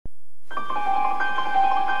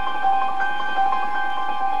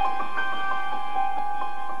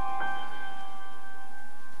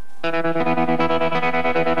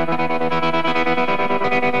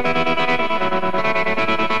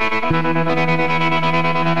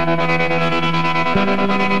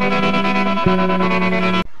What's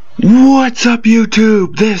up,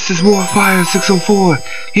 YouTube? This is Warfire604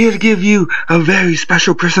 here to give you a very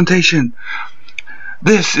special presentation.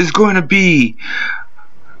 This is going to be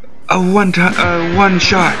a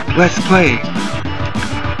one-shot Let's Play.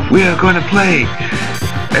 We are going to play,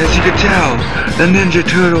 as you can tell, the Ninja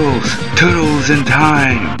Turtles, Turtles in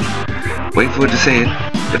Time. Wait for it to say it,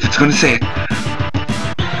 if it's going to say it.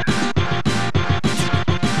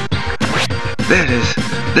 There it is.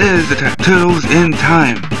 There's the Turtles in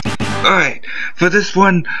Time. Alright, for this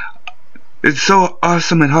one, it's so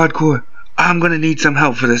awesome and hardcore, I'm gonna need some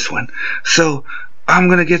help for this one. So, I'm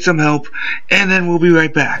gonna get some help, and then we'll be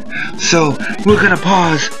right back. So, we're gonna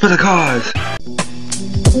pause for the cause.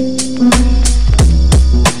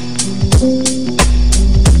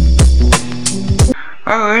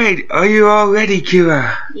 Alright, are you all ready,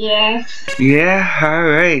 Kiera? Yes. Yeah?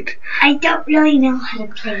 Alright. I don't really know how to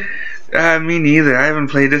play this. Me neither. I haven't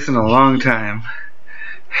played this in a long time.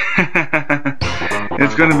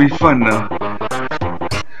 It's gonna be fun though.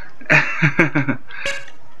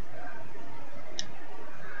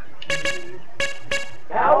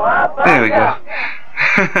 There we go.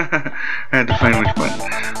 I had to find which one.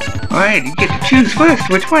 Alright, you get to choose first.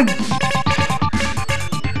 Which one?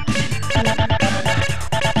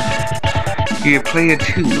 You're player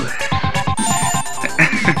 2.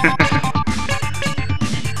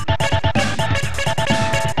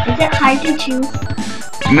 Is it hard to choose?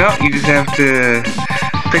 No, you just have to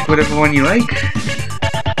pick whatever one you like,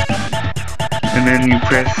 and then you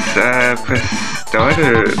press start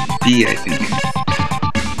or B, I think.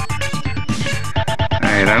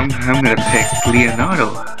 Alright, I'm gonna pick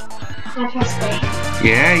Leonardo. I press A.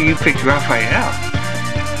 Yeah, you picked Raphael.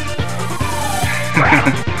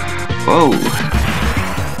 Whoa.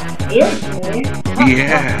 Really?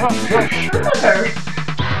 Yeah. Sure.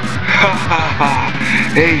 Ha ha ha!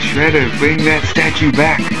 Hey Shredder, bring that statue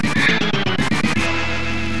back!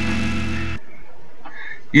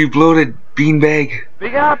 You bloated beanbag.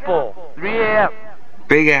 Big Apple, 3 a.m.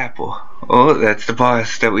 Big Apple. Oh, that's the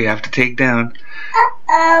boss that we have to take down.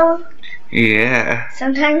 Uh-oh. Yeah.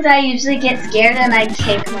 Sometimes I usually get scared and I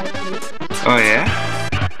kick my feet. Oh yeah?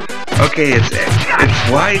 Okay, it's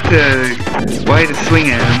Y to swing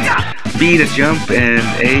at him, B to jump, and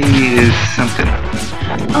A is something.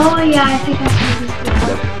 Oh yeah, I think I've heard this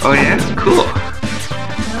before. Oh yeah? Cool. I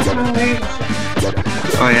don't know where to sit.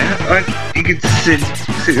 Oh yeah? Oh, you can sit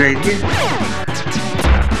right here.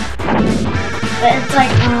 But it's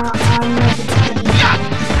like on the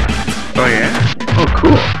Oh yeah? Oh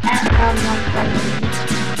cool.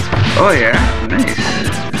 Oh yeah? Nice.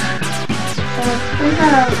 So it's been a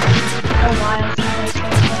while since I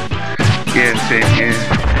played it. Yeah, same here.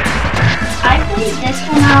 I played this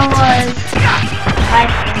when I was 5.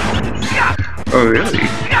 Oh really?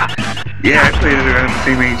 Yeah, I played it around the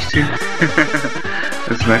same age too.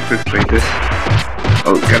 That's when I first played this.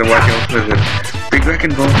 Oh, gotta watch out for the big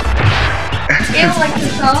wrecking ball. You like the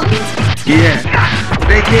song? Yeah.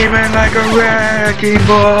 They came in like a wrecking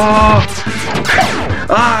ball.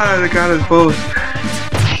 Ah, they got us both.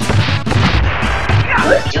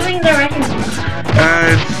 Who's doing the wrecking ball?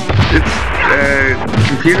 It's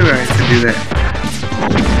computerized to do that.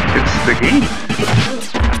 It's the game.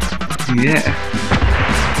 Yeah.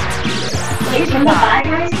 Wait, when the bad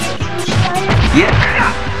guys get switched by it? Yeah.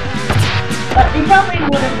 But they probably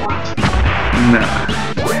wouldn't want to. Nah.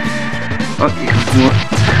 Oh, here comes more.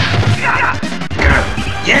 God.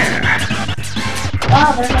 Yeah.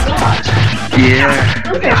 Wow, there's a lot.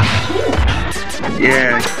 Yeah. Ooh, there's 2.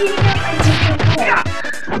 Yeah. What's eating up my different toy?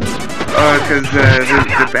 Oh, because the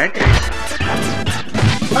bad guys.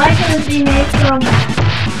 Why could it be made from,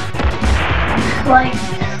 like,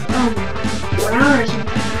 brown or something?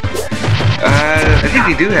 I think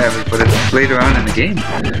they do have it, but it's later on in the game.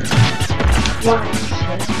 Why?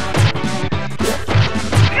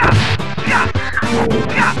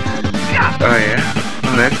 Oh yeah?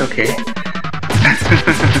 Oh, that's okay.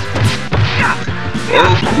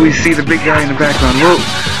 Oh, we see the big guy in the background. Whoa!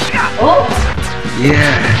 Oh!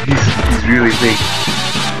 Yeah, he's really big.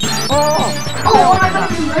 Oh, I got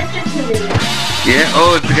electrocuted. Yeah,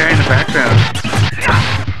 oh, it's the guy in the background.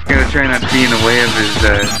 Gotta try not to be in the way of his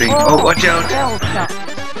thing. Oh, watch out!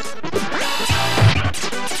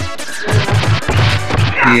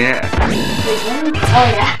 Yeah. Oh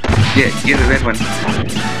yeah. Yeah, get the red one.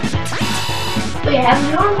 Wait, have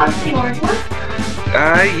you unboxed the orange one?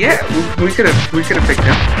 Yeah, we could have picked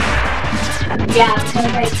him. Yeah, I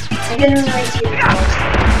couldn't relate to you.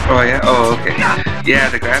 Oh yeah? Oh okay. Yeah,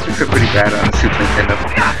 the graphics are pretty bad on the Super Nintendo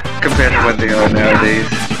compared to what they are nowadays.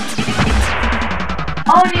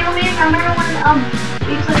 Oh, do you remember when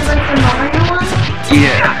we played like the Mario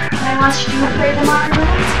Yeah. And I watched you play the Mario.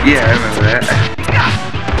 Yeah, I remember that.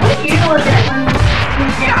 What year was it when you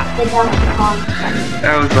did the Donkey Kong?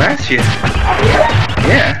 That was last year.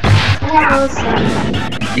 Yeah. Yeah, it was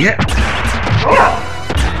Yeah. so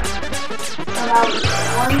that was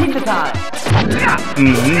Keep the time.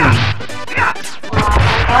 Mm-hmm. I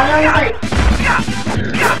thought it was like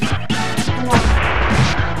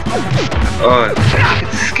Oh, I think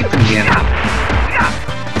it's skipping again.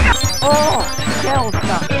 Oh, hell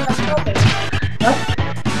stop.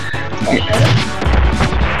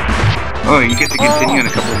 Oh, you get to continue in a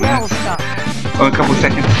couple of minutes. Oh, a couple of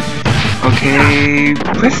seconds. Okay,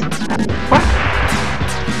 press. What?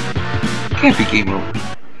 Can't be game over.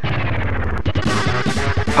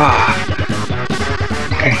 Ah.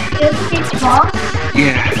 Okay.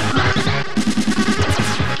 Yeah.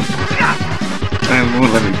 It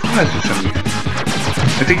won't let me pause for some reason. I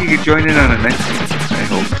think you could join in on the next one. I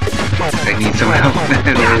hope. I need some help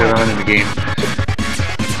later on in the game.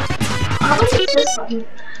 How much is this one?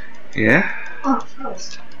 Yeah? Oh,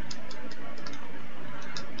 first.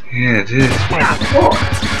 Yeah, it is. Cool.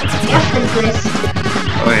 Yes, it's this.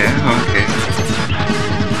 Oh yeah? Okay.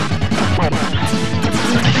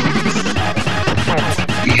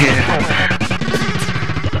 Yeah.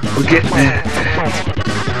 We're getting there.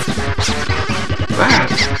 Wow.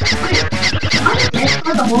 This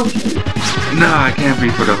for the whole game? No, I can't be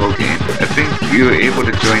for the whole game. I think you were able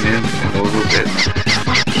to join in a little bit.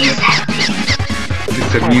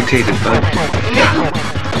 It's a mutated bug.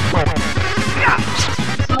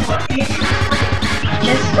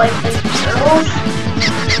 Just like the girls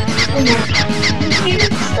and the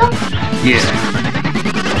mutated stuff? Yeah.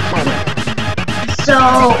 So,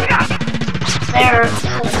 they're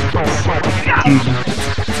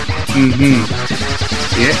Mm-hmm.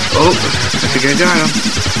 Yeah. Oh, I think I got him.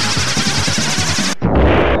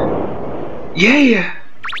 Yeah.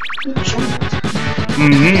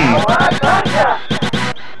 Mm-hmm.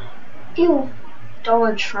 Ew.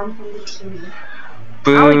 Donald Trump on the TV.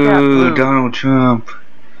 Boo, Donald Trump.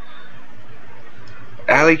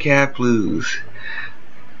 Alley Cat Blues.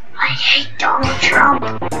 I hate Donald Trump.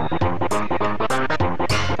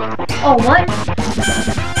 Oh, what?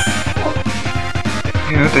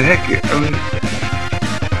 Yeah, what the heck?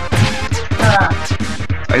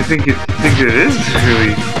 I think it is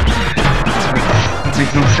really. It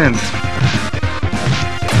makes no sense.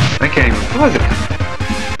 I can't even pause it.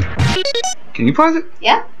 Can you pause it?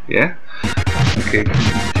 Yeah. Yeah? Okay,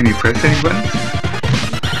 can you press any buttons?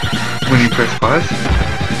 When you press pause?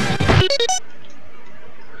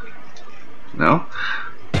 No?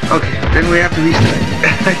 Okay, then we have to restart.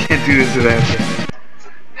 I can't do this without you.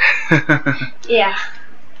 Yeah.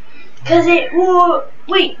 Cause it will.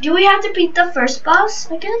 Wait, do we have to beat the first boss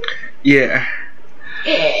again? Yeah.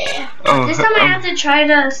 Yeah. Oh, This time I have to try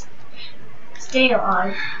to stay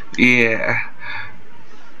alive. Yeah.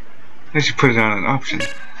 I should put it on an option.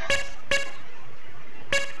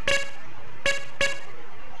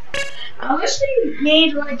 I wish they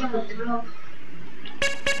made like a girl.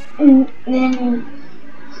 And then.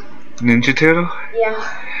 Ninja Turtle? Yeah.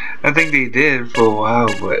 I think they did for a while,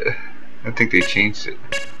 but I think they changed it.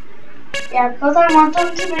 Yeah, because I want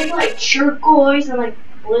them to make like turquoise and like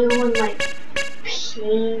blue and like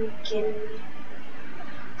pink and.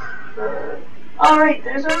 Alright,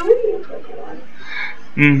 there's a really pretty one.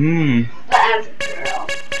 Mm-hmm. But as a girl.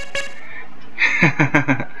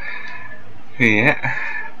 Yeah.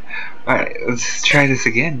 Alright, let's try this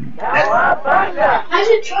again. I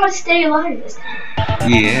should try to stay alive this time.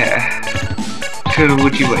 Yeah. Turtle,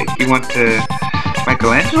 would you like? You want the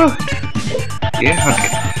Michelangelo? Yeah, okay.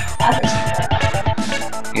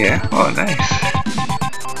 Yeah, oh nice.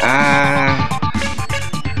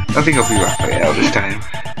 I think I'll be Raphael this time.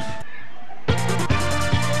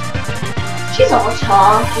 She's all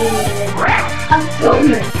talking. I'm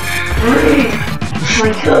filming.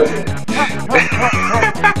 My cousin.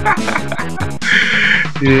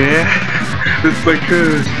 Yeah, it's my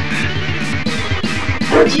cousin.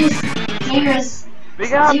 Jeez,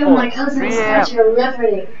 dear, my cousin is such a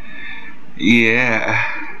riveting. Yeah.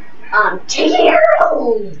 I'm taking her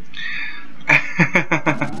home.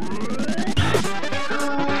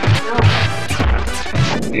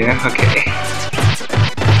 Yeah, okay.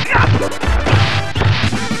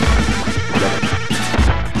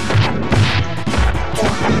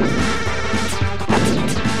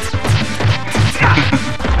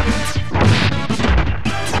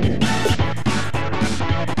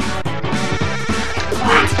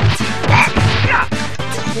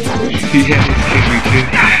 Yeah, it scared me too.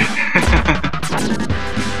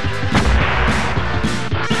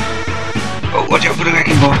 Oh, watch out for the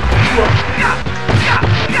wrecking ball.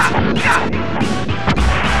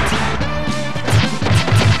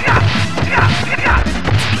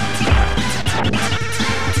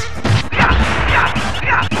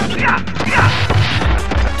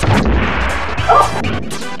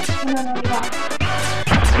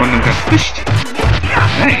 One of them got squished.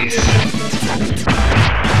 Nice.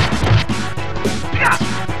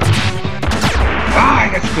 Ah, I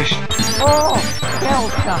got squished. Oh, hell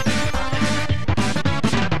stuff.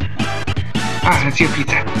 Ah, that's your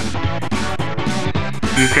pizza.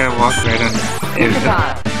 You just gotta walk right on Pizza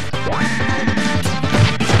everything.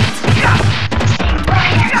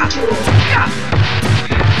 time.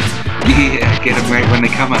 Yeah, get them right when they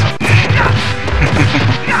come out.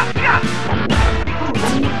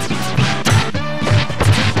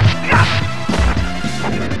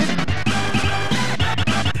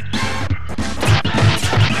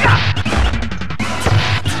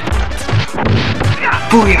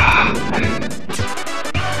 Booyah!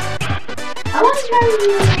 I want to tell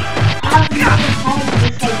you how to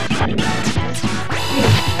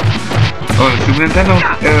Oh, the Super Nintendo?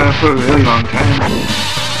 For a really long time.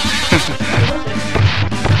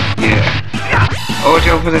 Yeah. Oh, watch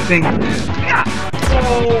out for the thing.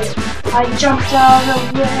 I jumped out of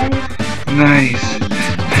the way. Nice.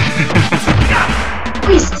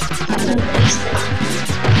 Waste.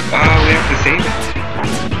 Ah, we have to save it.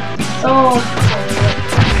 Oh.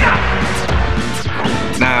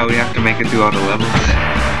 Now we have to make it through all the levels.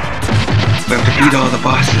 We have to beat all the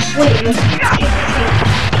bosses. Wait, let's take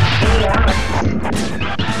 8 hours.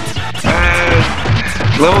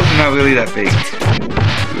 Levels are not really that big.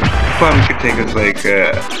 Probably could take us like,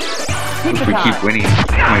 if we keep winning, it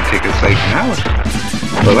might take us like an hour.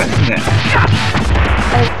 Or less than that.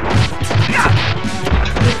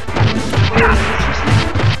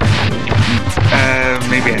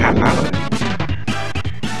 Maybe a half hour.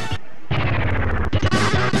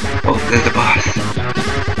 Oh, there's the boss.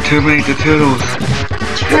 Terminate the turtles.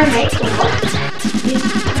 Terminate the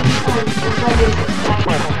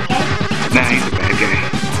Nah, he's a bad guy.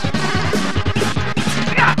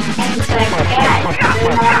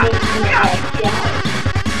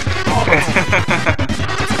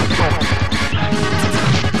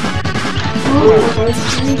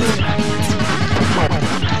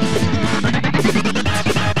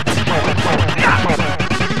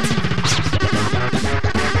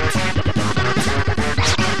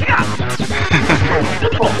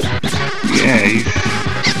 Yeah,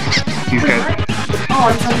 he's got.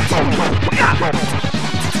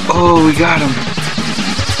 Oh, we got him.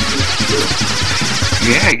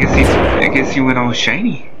 Yeah, I guess he went all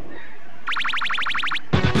shiny.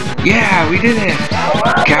 Yeah, we did it.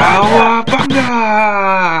 Cowabunga!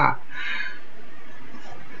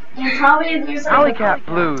 And probably there's Alley like cat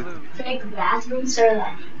blues. fake bathrooms or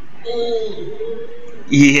like.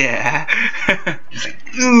 Yeah. It's like,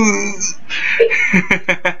 ooh.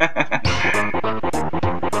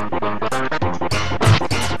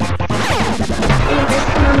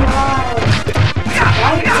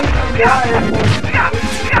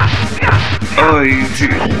 Oh, it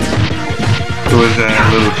was a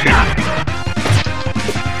little trick.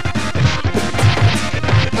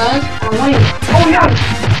 What? Oh wait. Oh no.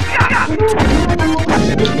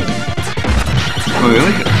 Oh,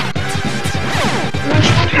 really?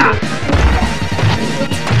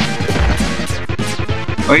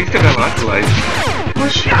 Oh, you still got lots of lives.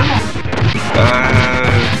 What's that?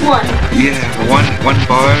 One. Yeah, one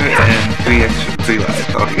bar and three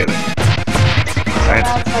lives altogether. Right?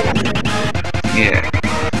 Yeah.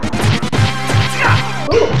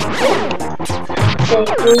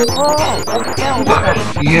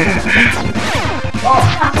 Yeah. Oh,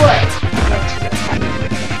 halfway.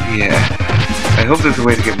 Yeah. I hope there's a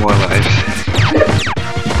way to get more lives.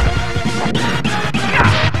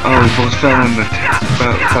 Oh, we both fell in the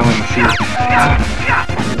sea.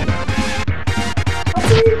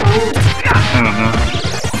 I don't know.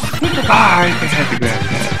 Ah, I had to grab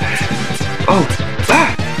that. Oh, I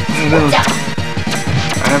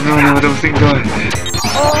have no idea what those things are.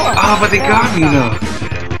 Oh, but they got me though.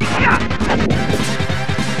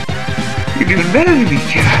 You're doing better than me,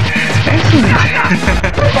 Kiera. Excellent.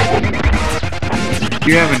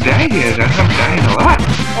 You haven't died yet. I'm dying a lot.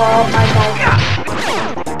 Oh my god.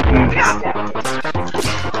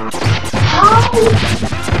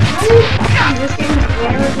 How this game is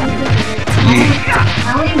better than I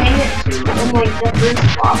only made it to like the first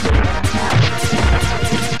boss.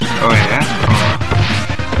 Oh yeah?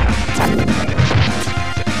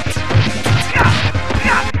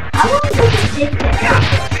 How long does it take to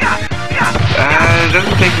It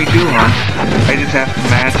doesn't take me too long. I just have to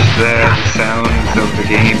match the sounds of the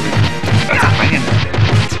game as planned.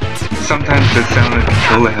 sometimes the sound of the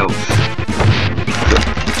controller helps.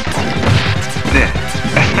 Yeah.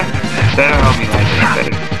 That'll help me land it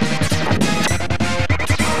better.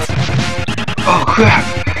 Oh crap!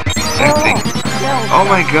 That thing. Oh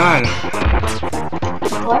my god!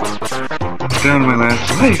 What? Down to my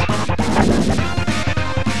last life.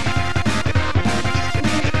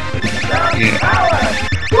 Yeah.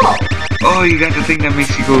 Whoa! Oh, you got the thing that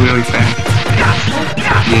makes you go really fast.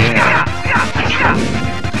 Yeah.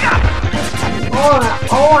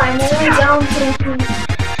 Oh, I'm only down to...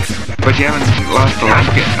 But you haven't lost a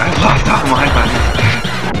life yet. I've lost all my life.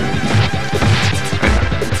 I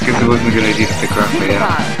guess it wasn't a good idea to pick Rock Way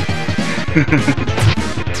out.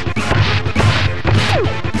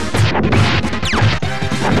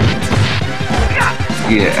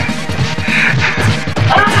 Yeah.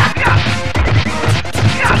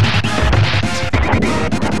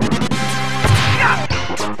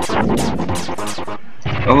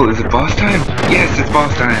 Oh, is it boss time? Yes, it's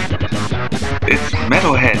boss time. It's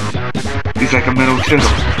Metalhead. He's like a metal turtle.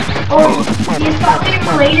 Oh, he's probably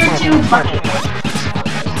related to Bucket.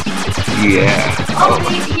 Yeah. Oh,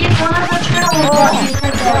 he's one of the turtles, but he's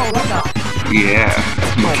like a... Yeah,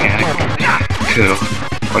 mechanic turtle.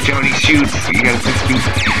 Watch out when he shoots. You gotta press B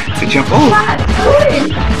to jump. Oh!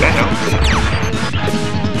 That helps.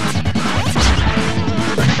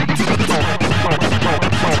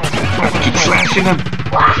 Keep slashing him.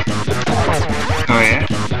 Oh yeah?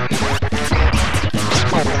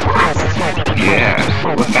 Yeah,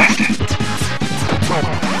 we're faster.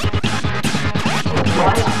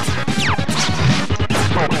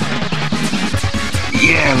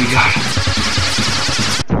 Yeah, we got him.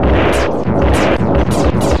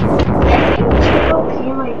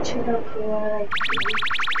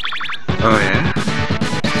 Oh yeah?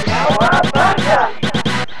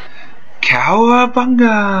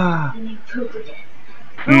 Cowabunga! And you poop again.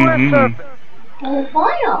 Mm-hmm. Oh,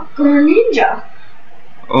 wow, Greninja.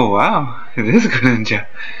 Oh wow, it is a Greninja.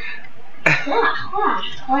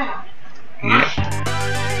 Wow. Yeah.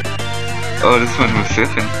 Oh, this one was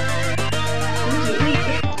surfing.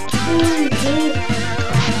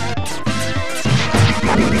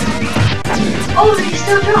 Oh, they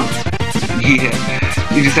still jump. Yeah,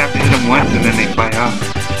 you just have to hit them once and then they fly off.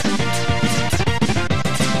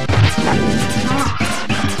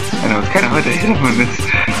 I know, it's kind of hard to hit them on this.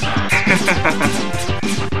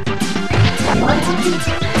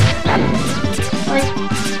 Like,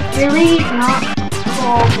 really not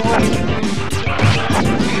cool boy.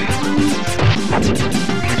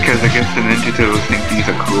 Because I guess the Ninja Turtles think these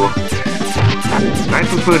are cool. I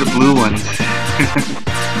prefer the blue ones.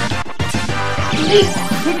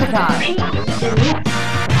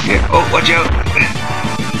 Yeah, oh, watch out!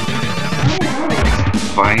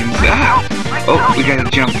 Vines. Ah! Oh, we gotta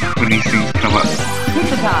jump when these things come up.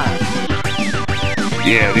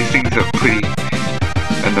 Yeah, these things are pretty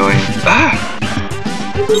annoying. Ah!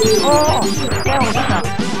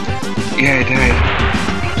 Yeah, I died.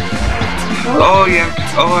 Oh, yeah.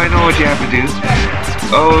 Oh, I know what you have to do.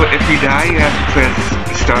 Oh, if you die, you have to press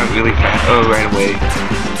start really fast. Oh, right away.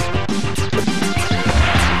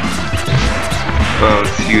 Oh,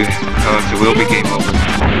 it's you. Oh, so it will be game over.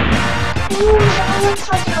 Ooh, that looks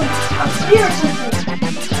like a spear or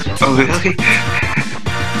something. Oh, really?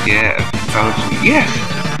 Yeah. Oh, yes!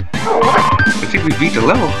 I think we beat the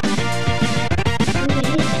level.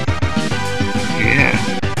 Yeah.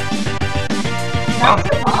 That was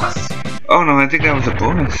the boss? Oh no, I think that was a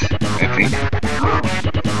bonus. I think.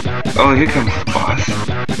 Oh, here comes the boss.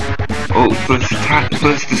 Oh, first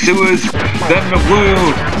the sewers, then the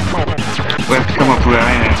world! We have to come up where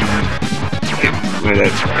I am. Hit where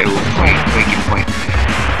that breaking point.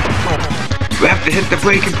 We have to hit the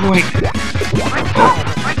breaking point! Oh,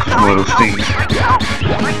 one of those things.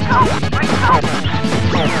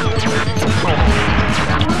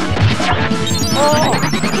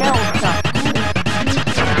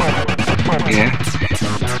 Yeah.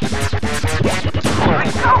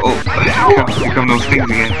 Oh, here come those things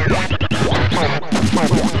again.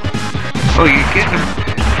 Oh, you're getting them.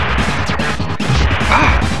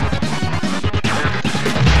 Ah!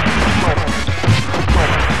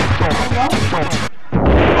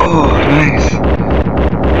 Oh, nice.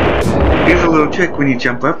 Here's a little trick when you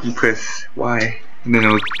jump up, you press Y. And then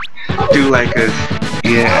it'll do like a...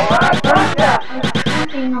 Yeah.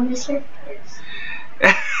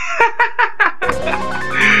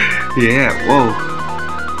 Yeah, whoa.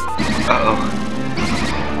 Uh-oh.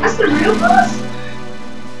 That's the real boss?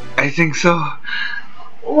 I think so.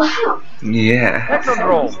 Wow. Yeah.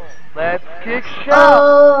 Technodrome, let's kick shell.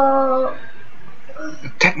 Oh.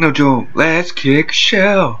 Technodrome, let's kick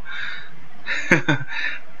shell.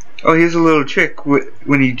 Oh, here's a little trick.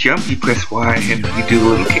 When you jump, you press Y and you do a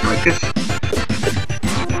little kick like this.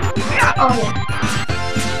 Oh yeah.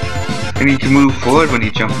 And you can move forward when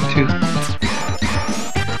you jump too.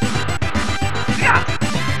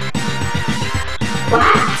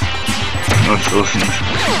 Wow. Oh, it's awesome.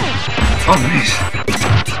 Oh, nice.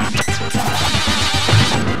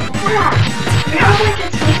 Yeah. Now like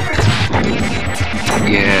it's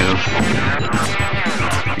Yeah.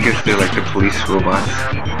 I guess they're like the police robots.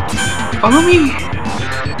 Follow me!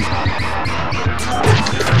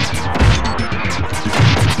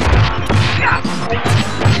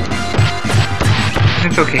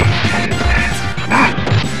 It's okay. Ah.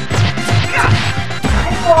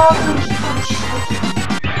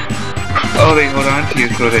 Oh, they hold on to you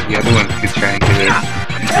so that the other ones could try and get it.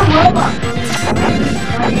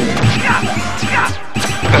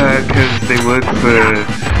 Cause they work for...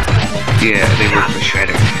 Yeah, they work for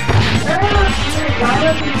Shredder.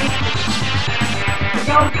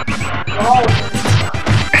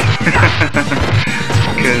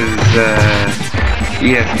 Cause, he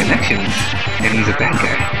has connections, and he's a bad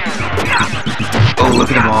guy. Oh,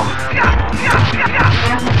 look at them all.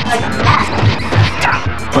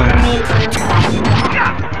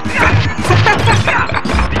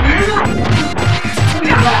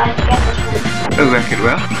 Oh, wreck it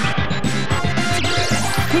well.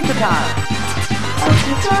 Pizza time.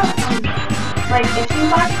 Pizza? Like, if you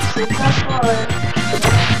buy pizza for...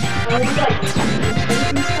 What is it, like,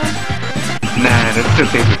 and stuff? Nah, that's their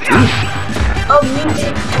favorite food. Oh, you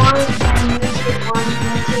take one, and you take one, and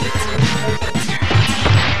you take one, and you take one.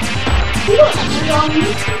 You don't do it on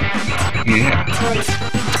YouTube. Yeah.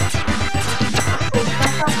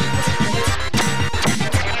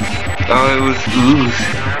 Oh, it was ooze.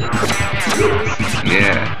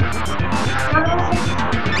 Yeah.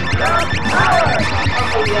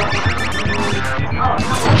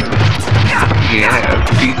 Yeah.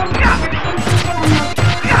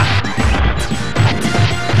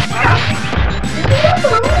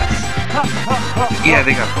 Yeah,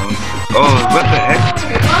 they got phones. Oh, what the heck?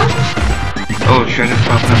 Oh, Shredder's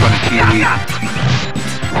popping up on the TV.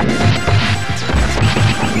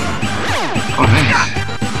 Oh, nice.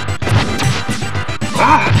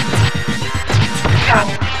 Ah!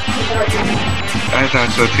 I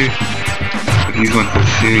thought so too. But these ones are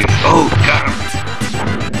serious. Oh, got him!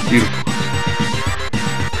 Beautiful.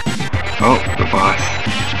 Oh, the boss.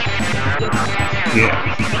 Yeah.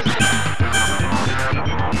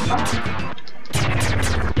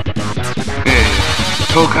 Hey,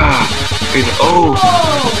 Toka! Oh!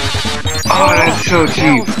 Oh, that's so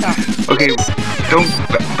cheap! Okay, don't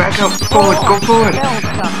back up, forward, go forward!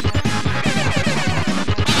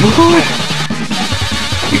 Move forward!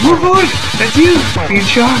 You move forward! That's you! Being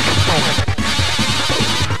shocked!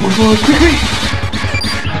 Move forward quickly!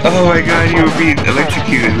 Oh my god, you were being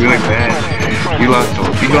electrocuted really bad. You lost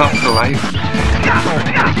a life.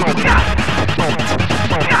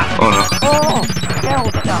 Oh no.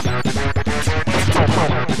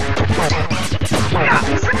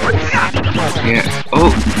 Yeah. Oh,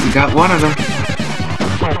 we got one of them.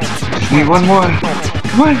 Just need one more.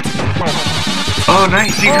 Come on. Oh,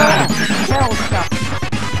 nice, you got him.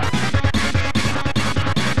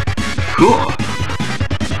 Cool.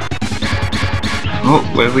 Oh,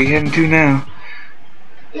 where are we heading to now?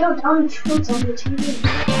 Yo, down the truths on the TV.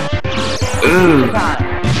 Ooh.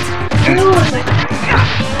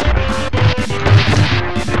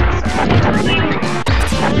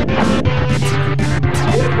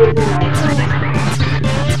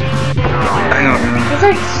 I don't know. It's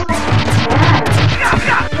like so bad.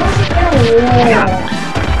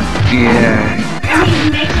 Yeah. I mean,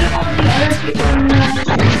 making all the other people in the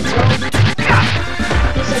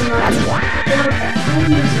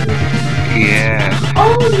Yeah.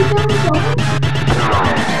 Oh, you got a wall?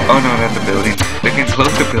 Oh no, that's a building. They can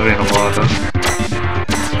close the building a wall though.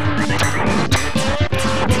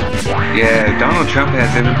 Yeah, Donald Trump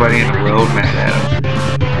has everybody in the world mad at him.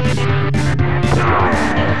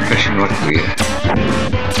 Especially North Korea.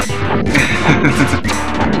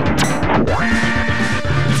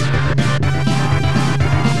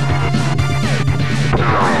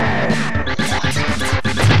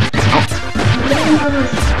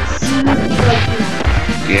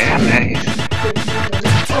 Yeah, nice.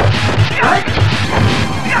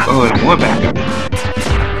 Oh, and more backup.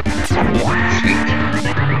 Sweet.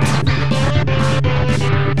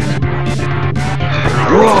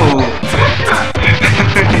 Whoa!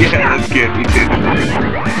 Yeah, that scared me too.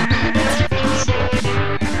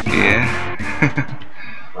 Yeah.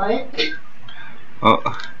 What? Oh.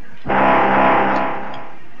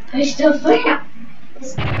 I still think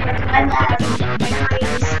it's my last.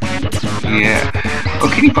 Yeah. Oh,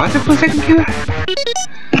 can you pause it for a second, Kiera?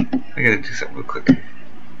 I gotta do something real quick.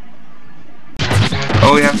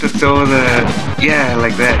 Oh, you have to throw the... Yeah,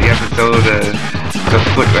 like that. You have to throw the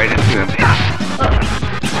foot right into him.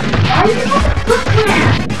 Why do you have a foot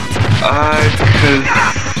clamp? Cause,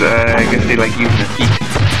 I guess they like using their feet.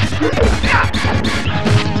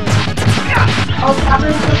 Oh,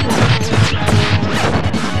 probably foot clamp.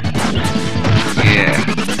 Yeah.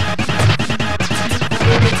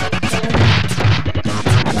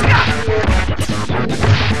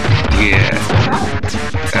 Yeah.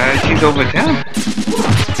 She's over town.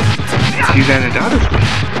 She's at her daughter's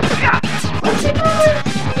place. What's your daughter's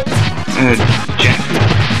name? Jackie.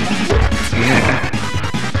 Yeah.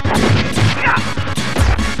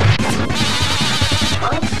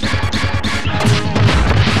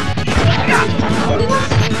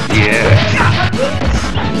 Yeah.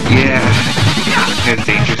 Yeah. There's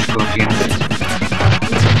dangerous scorpions.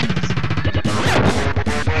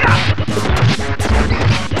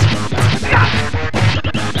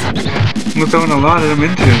 We're throwing a lot of them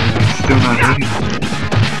into him, and it's still not hitting him.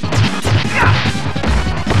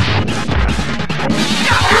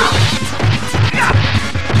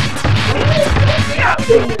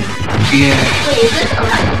 Yeah. Wait, is this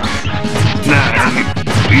alive? Nah, I think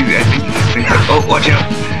he just thinks like, oh, watch out!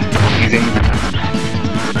 He's aiming.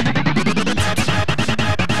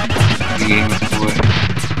 He's aiming for it.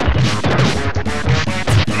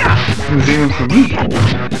 He was aiming for me.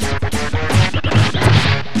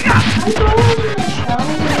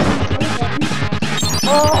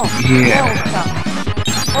 Yeah.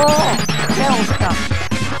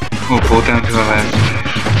 We'll pull down to our last life.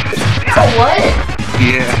 Oh, what?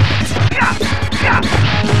 Yeah.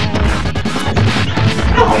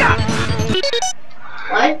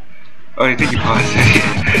 What? Oh, I think you paused it.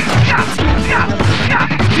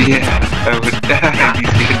 Yeah, I would die. Be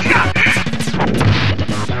scared too.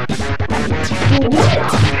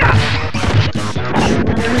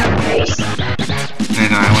 I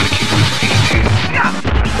know, I want to keep him in space too.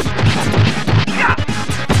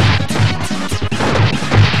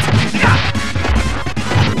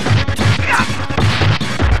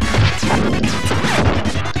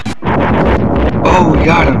 Oh, we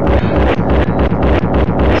got him.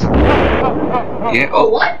 Yeah, oh.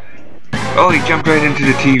 What? Oh, he jumped right into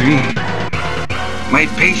the TV. My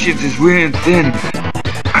patience is wearing thin.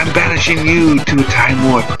 I'm banishing you to a time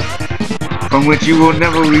warp, from which you will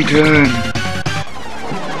never return.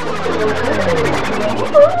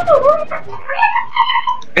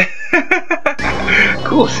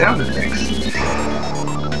 Cool sound effects.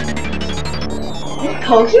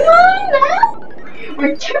 Pokemon now?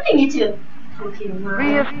 We're turning into Pokemon.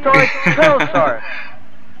 Prehistoric Spellstar.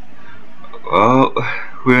 Well,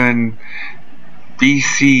 we're in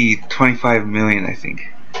BC 25 million, I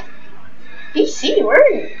think. BC,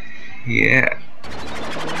 where? Yeah.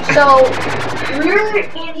 So, we're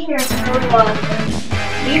in here for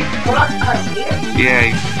he brought us here. Yeah,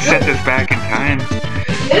 he sent us back in time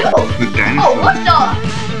Ew. with dinosaurs. Oh, what the?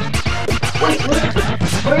 Wait,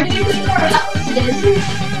 where do you think our house is?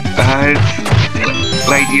 It's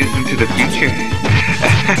light years into the future.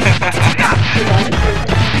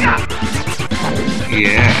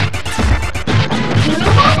 Yeah.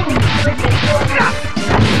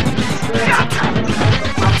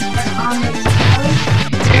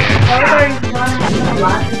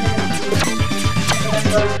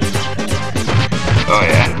 Oh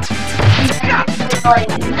yeah.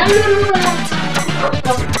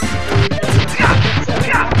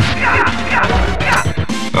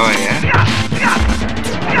 Oh yeah.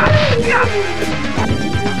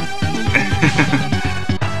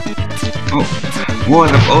 Oh, more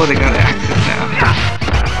of them. Oh, they got access now.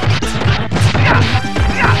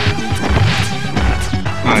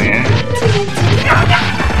 Oh yeah.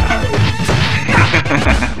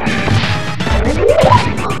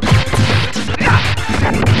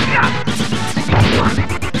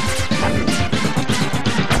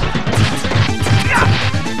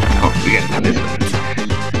 Oh, we gotta do this one.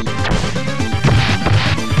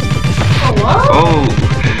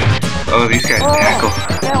 Oh, these guys tackle.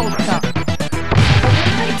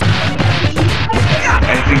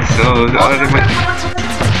 I think so. Oh, they might...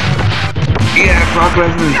 Yeah, Brock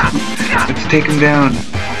Lesnar. Let's take him down.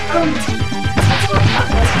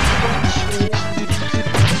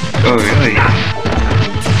 Oh, really?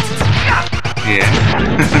 Yeah.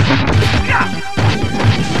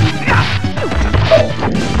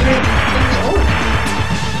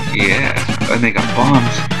 Yeah. And they got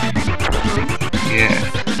bombs. Yeah.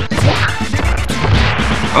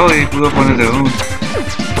 Oh, they blew up one of their own.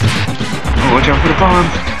 Oh, watch out for the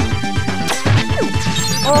bombs.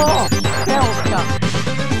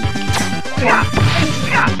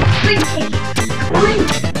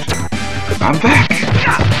 I'm back.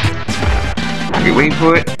 Okay, wait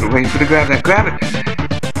for it. Wait for the grab that. Grab it.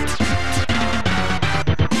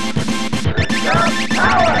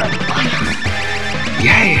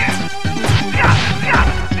 Yeah.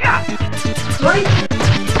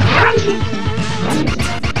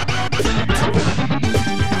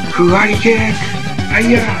 Karate kick.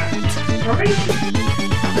 Hiya.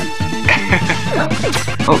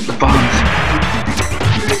 Oh, the bombs.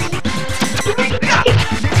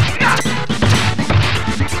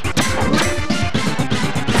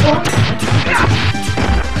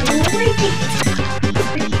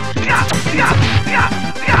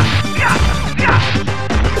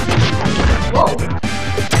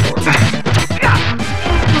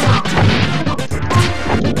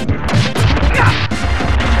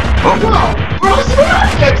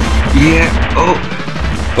 Yeah. Oh.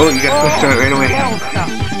 Oh, you gotta press start right away.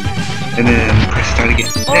 And then press start again.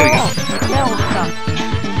 There we go.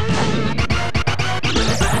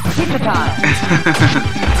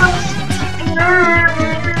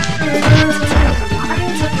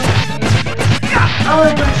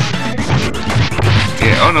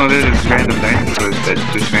 Yeah. Oh no, there's just random dinosaurs that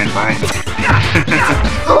just ran by.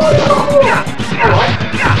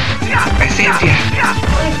 I saved you.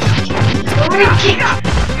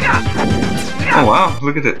 Oh wow,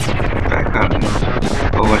 look at it. Back up.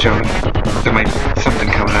 Oh, watch out. There might be something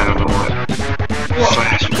coming, I don't know what.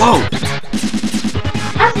 Slash. Whoa!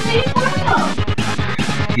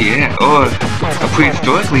 Yeah, oh, a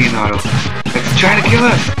prehistoric Leonardo. It's trying to kill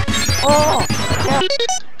us! Oh,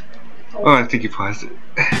 I think you paused it.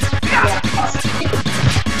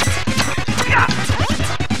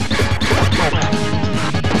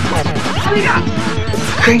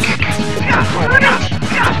 Crank it!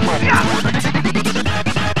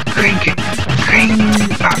 Crank it! Crank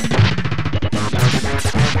up!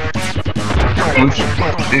 Oops.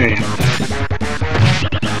 There you go.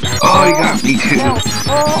 Oh, you got me too.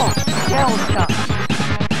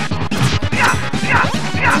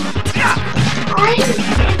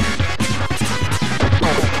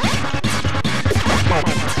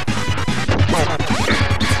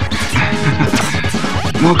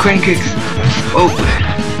 More crane kicks. Oh.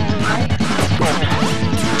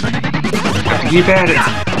 Keep at it.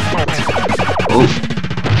 Oh.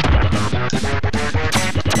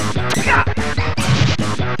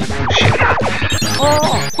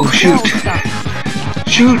 Oh shoot!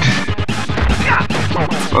 Shoot!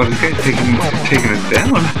 Oh, this guy's taking us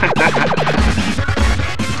down.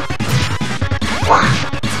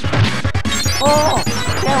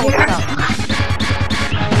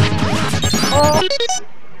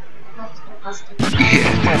 Yeah.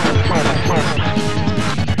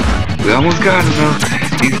 We almost got him though.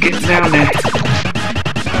 He's getting down there.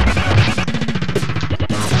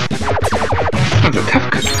 That was a tough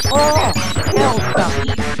cookie.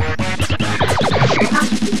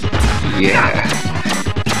 Yeah.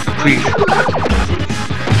 Please.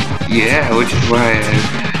 Yeah, which is why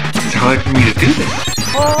it's hard for me to do this.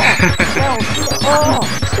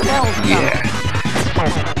 Yeah.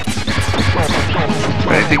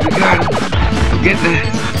 But I think we got him. We're getting there.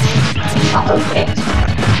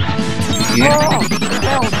 Yeah.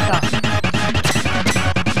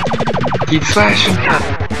 Keep slashing.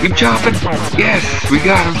 Keep chopping. Yes, we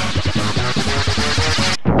got him.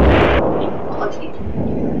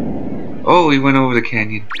 Oh, he went over the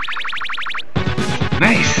canyon.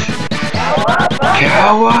 Nice.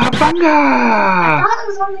 Cowabunga!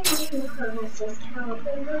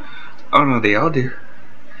 Oh no, they all do.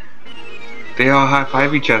 They all high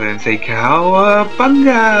five each other and say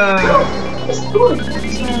Cowabunga!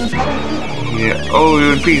 Yeah. Oh,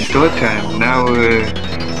 we're in prehistoric time. Now we're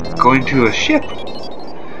going to a ship.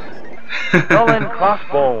 Skull and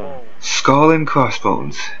crossbones. Skull and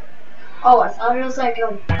crossbones. Oh, I thought it was like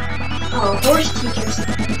a horse teacher.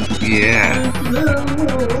 Yeah.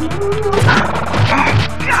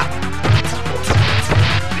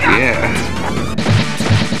 Yeah.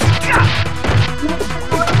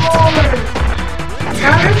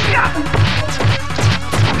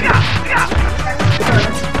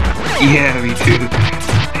 Yeah, me too.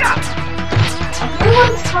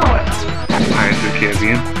 Pirates of the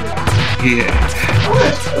Caribbean. Yeah.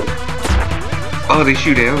 Oh, they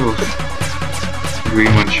shoot arrows. The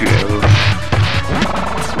green ones shoot arrows.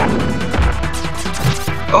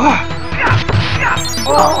 Oh!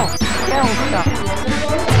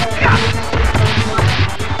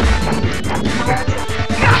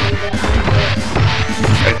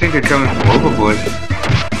 I think they're coming from overboard.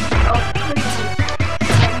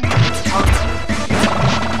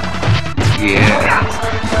 Yeah.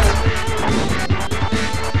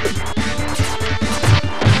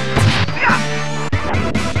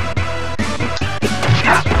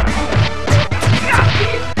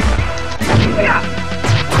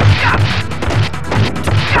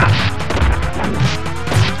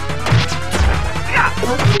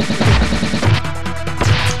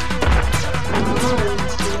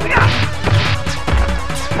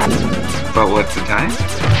 But what's the time?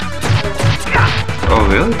 Oh,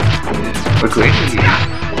 really? What grade are you?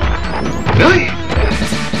 Really?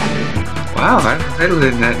 Wow, I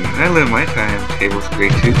learned my timetables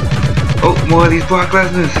grade 2. Oh, more of these Brock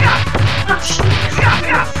Lesnar's.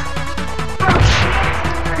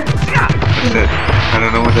 What's that? I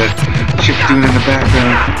don't know what that chick's doing in the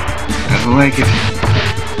background. I don't like it.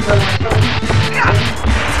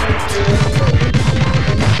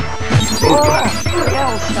 Oh.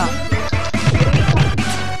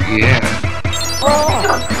 Yeah.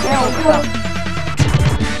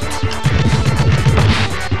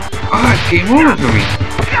 Oh, it's game over for me.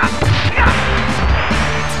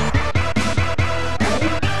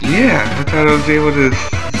 Yeah, I thought I was able to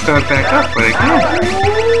start back up, but I can't.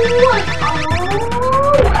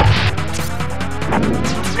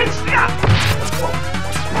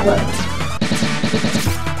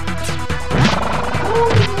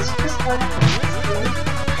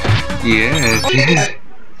 Yeah, it did.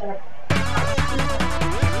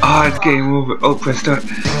 Oh, it's game over. Oh, press start.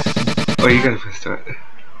 Oh, you gotta press start.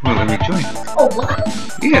 Well, let me join. Oh, what?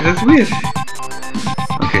 Yeah, that's weird.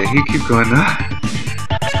 Okay, you keep going now.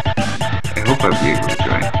 I hope I'll be able to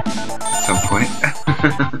join at some point.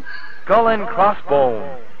 Skull and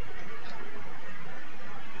crossbones.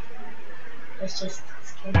 It's just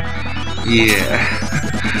Yeah.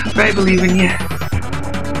 But I believe in you.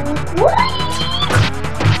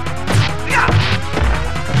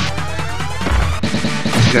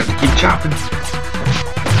 Just have to keep chopping.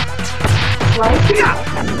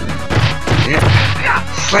 Yeah.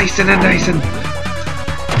 Slicing and dicing.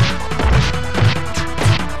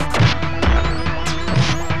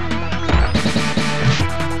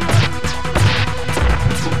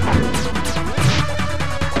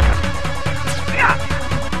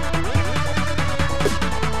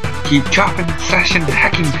 Keep chopping, slashing,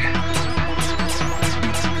 hacking.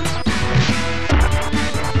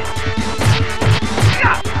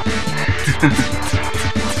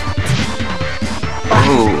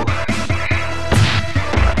 Oh.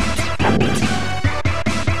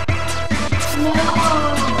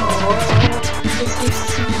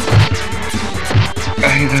 I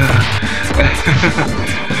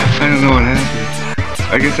don't know what happened.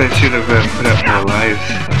 I guess I should have put up more lives,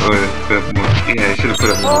 or put up more. Yeah, I should have put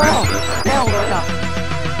up more lives.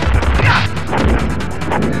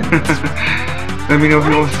 Let me know if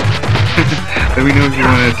you want. Let me know if you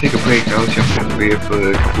want to take a break. I'll jump in for you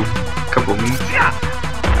for a couple minutes.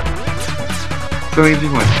 So if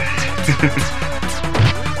you want.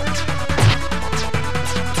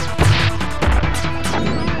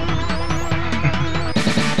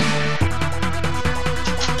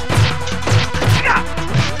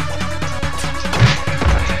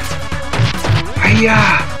 Hiya!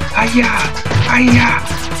 Hiya! Hiya!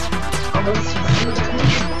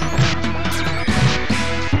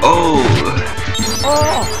 Oh!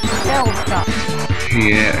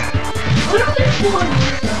 Yeah.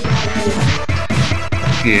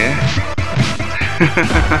 Yeah.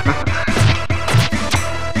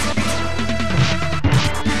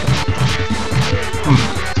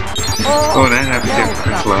 Oh, that happens to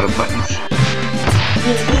press a lot of buttons.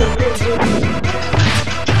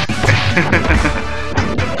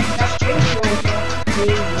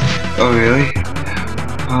 Oh, really?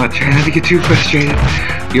 Oh, try not to get too frustrated.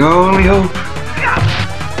 Your only hope.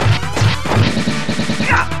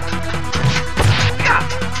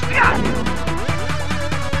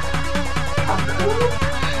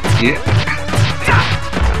 Yeah.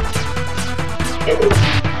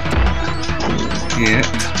 Yeah.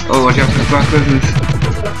 Oh, watch out for the Brock Lesnar's.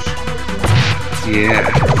 Yeah.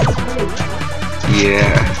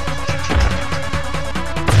 Yeah.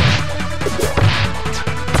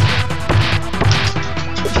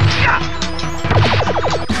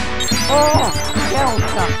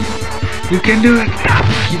 You can do it.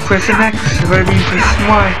 Keep pressing X, or I mean pressing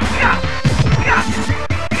Y.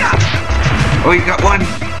 Oh, you got one.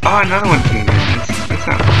 Oh, another one came in. That's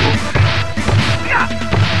not cool.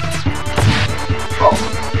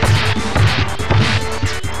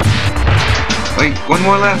 Wait, one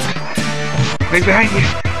more left. Right behind you.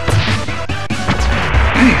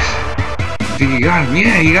 Nice. I think you got him.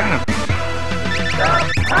 Yeah, you got him.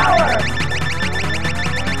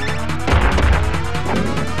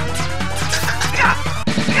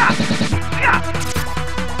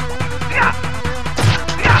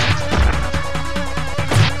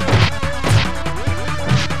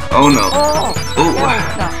 Oh no. Oh.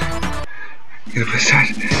 Gotta press that.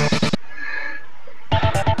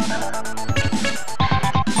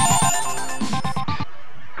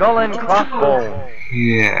 Skull and crossbones.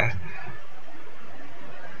 Yeah.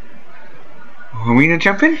 Want me to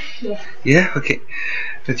jump in? Yeah. Yeah? Okay.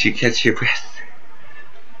 Let you catch your breath.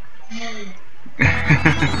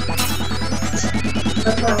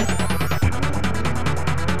 Okay.